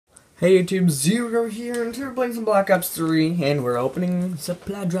Hey YouTube, Zero here, and today we're playing some Black Ops 3, and we're opening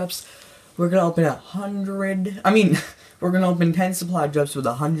supply drops. We're gonna open we're gonna open 10 supply drops with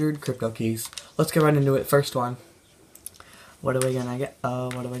 100 crypto keys. Let's get right into it. First one. What are we gonna get?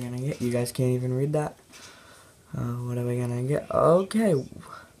 What are we gonna get? You guys can't even read that. What are we gonna get? Okay.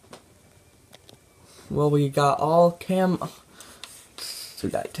 Well, we got all cam. So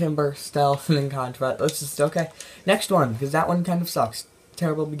we got Timber, Stealth, and then Contract. Okay. Next one, because that one kind of sucks.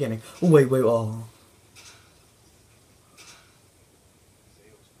 Terrible beginning. Oh, wait, oh.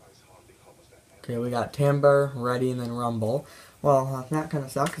 Okay, we got Timber, Ready, and then Rumble. Well, that kind of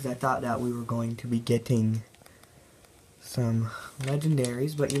sucked, because I thought that we were going to be getting some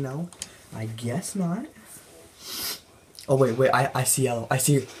legendaries, but, you know, I guess not. Oh, wait, I see yellow. I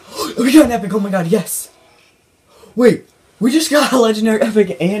see... We got an epic, oh my god, yes! Wait, we just got a legendary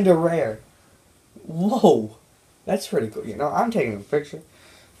epic and a rare. Whoa. That's pretty cool. You know, I'm taking a picture.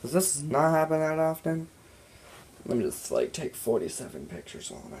 Does this not happen that often? Let me just, like, take 47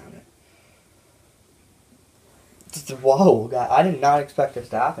 pictures while I'm at it. Whoa, God. I did not expect this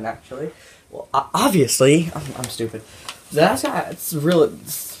to happen, actually. Well, obviously, I'm stupid. It's really...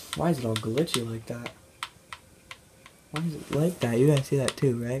 Why is it all glitchy like that? Why is it like that? You guys see that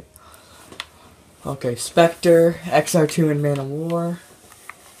too, right? Okay, Spectre, XR2, and Man of War.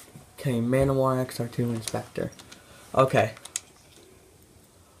 Okay, Man of War, XR2, and Spectre. Okay.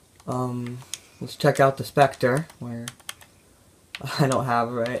 Let's check out the Spectre, where I don't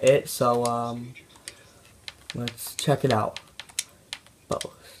have it, so, let's check it out.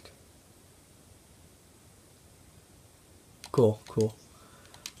 Post. Cool.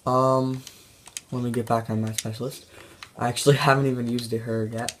 Let me get back on my specialist. I actually haven't even used her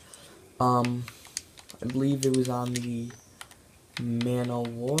yet. I believe it was on the Man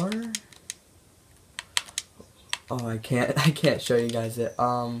of War. Oh, I can't show you guys it.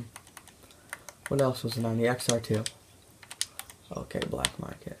 What else was it on the XR2? Okay, Black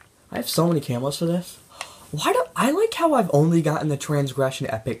Market. I have so many camos for this. I like how I've only gotten the Transgression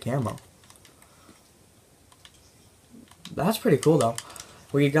Epic camo. That's pretty cool though.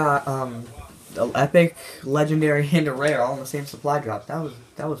 We got the Epic, Legendary, and a Rare all in the same supply drop.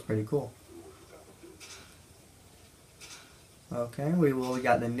 That was pretty cool. Okay, we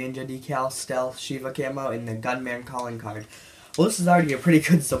got the Ninja Decal, Stealth, Shiva camo, and the Gunman calling card. Well, this is already a pretty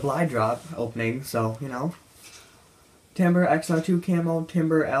good supply drop opening, so, you know. Timber, XR2 camo,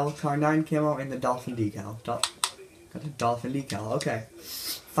 Timber, L, Car 9 camo, and the Dolphin decal. Got a Dolphin decal, okay.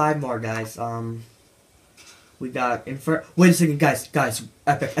 5 more, guys. We got Wait a second, guys,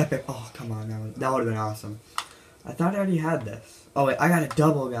 epic. Oh, come on, that would have been awesome. I thought I already had this. Oh, wait, I got a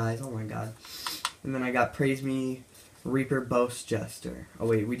double, guys. Oh, my God. And then I got Praise Me, Reaper, Boast, Jester. Oh,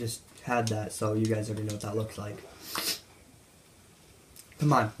 wait, we just had that, so you guys already know what that looks like.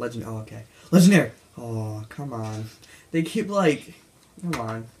 Come on, Legendary. Oh, okay. Legendary! Oh, come on. They keep, like... Come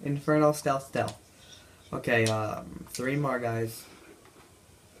on. Inferno, Stealth. Okay, 3 more, guys.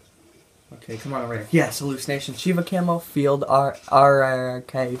 Okay, come on, rare. Yes, Hallucination, Shiva camo, Field,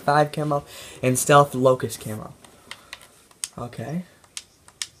 RRK, 5 camo, and Stealth, Locust camo. Okay.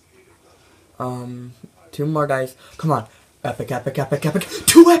 2 more, guys. Come on. Epic.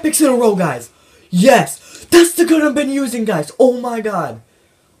 2 epics in a row, guys. Yes! That's the gun I've been using, guys. Oh my god.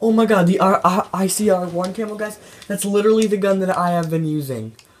 The ICR1 camo, guys. That's literally the gun that I have been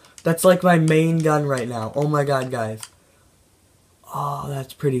using. That's like my main gun right now. Oh my god, guys. Oh,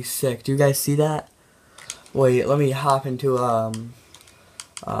 that's pretty sick. Do you guys see that? Wait, let me hop into,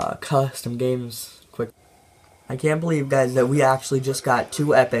 custom games quick. I can't believe, guys, that we actually just got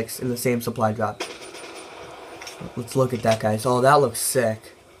 2 epics in the same supply drop. Let's look at that, guys. Oh, that looks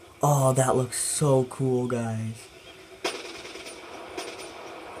sick. Oh, that looks so cool, guys.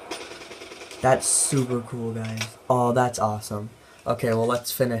 That's super cool, guys. Oh, that's awesome. Okay, well,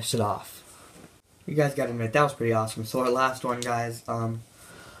 let's finish it off. You guys gotta admit, that was pretty awesome. So our last one, guys,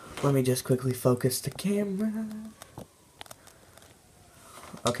 let me just quickly focus the camera.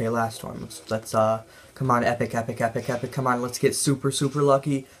 Okay, last one. Let's come on, epic. Come on, let's get super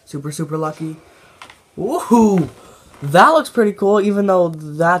lucky. Super lucky. Woohoo! That looks pretty cool, even though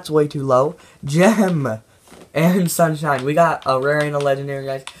that's way too low. Gem and Sunshine. We got a rare and a legendary,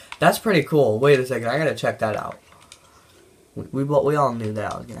 guys. That's pretty cool. Wait a second, I gotta check that out. We all knew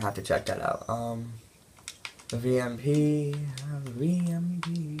that I was gonna have to check that out. VMP.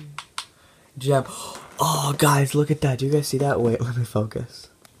 Gem. Oh, guys, look at that. Do you guys see that? Wait, let me focus.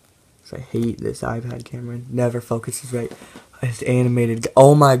 I hate this iPad camera. It never focuses right. It's animated.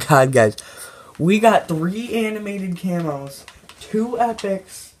 Oh my god, guys. We got 3 animated camos, 2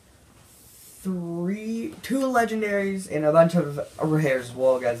 epics, two legendaries and a bunch of rares as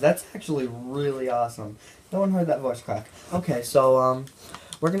well, guys. That's actually really awesome. No one heard that voice crack. Okay, so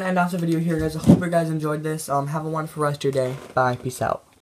we're gonna end off the video here, guys. I hope you guys enjoyed this. Have a wonderful rest of your day. Bye. Peace out.